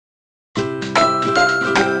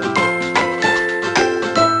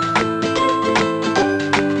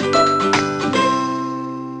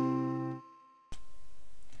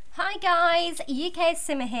guys, UK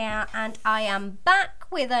Simmer here, and I am back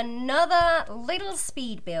with another little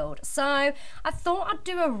speed build. So I thought I'd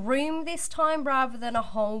do a room this time rather than a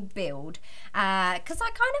whole build, because I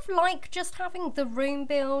kind of like just having the room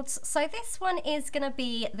builds. So this one is going to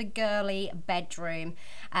be the girly bedroom.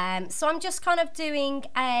 So I'm just kind of doing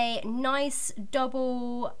a nice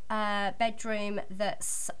double bedroom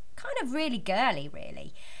that's kind of really girly,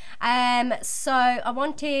 really. So I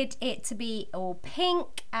wanted it to be all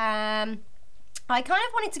pink. I kind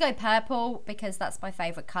of wanted to go purple because that's my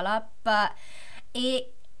favourite colour, but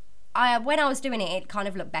when I was doing it, it kind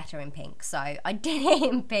of looked better in pink, so I did it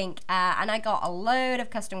in pink, and I got a load of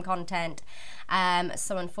custom content.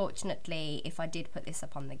 So unfortunately, if I did put this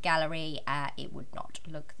up on the gallery, it would not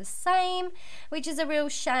look the same, which is a real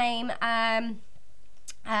shame.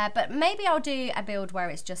 But maybe I'll do a build where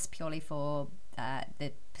it's just purely for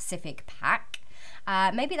the Pacific pack.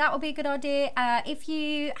 Maybe that would be a good idea. If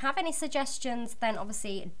you have any suggestions, then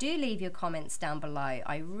obviously do leave your comments down below.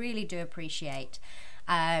 I really do appreciate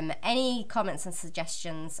any comments and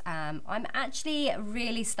suggestions. I'm actually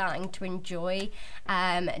really starting to enjoy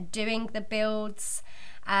doing the builds.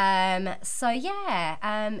 So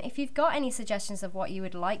yeah, if you've got any suggestions of what you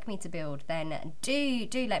would like me to build, then do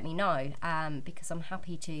let me know, because I'm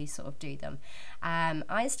happy to sort of do them.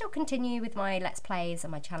 I still continue with my Let's Plays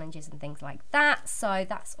and my challenges and things like that, so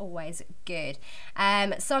that's always good.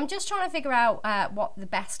 So I'm just trying to figure out what the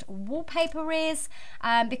best wallpaper is,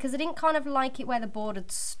 because I didn't kind of like it where the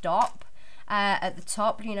bordered stop at the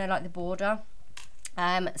top, you know, like the border.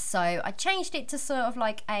 So I changed it to sort of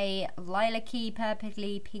like a lilac-y,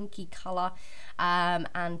 purpley, pinky colour,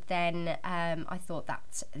 and then I thought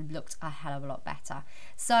that looked a hell of a lot better.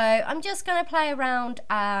 So I'm just going to play around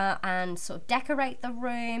and sort of decorate the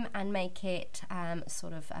room and make it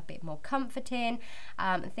sort of a bit more comforting,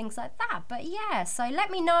 and things like that. But yeah, so let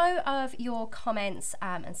me know of your comments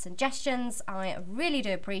and suggestions. I really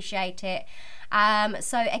do appreciate it.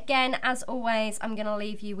 So again, as always, I'm going to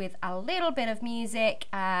leave you with a little bit of music,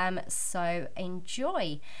 so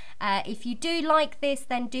enjoy. If you do like this,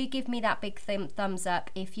 then do give me that big thumbs up.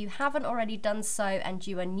 If you haven't already done so and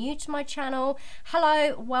you are new to my channel,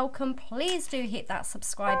 hello, welcome. Please do hit that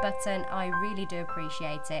subscribe button. I really do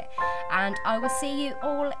appreciate it. And I will see you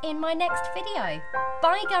all in my next video.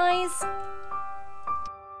 Bye guys.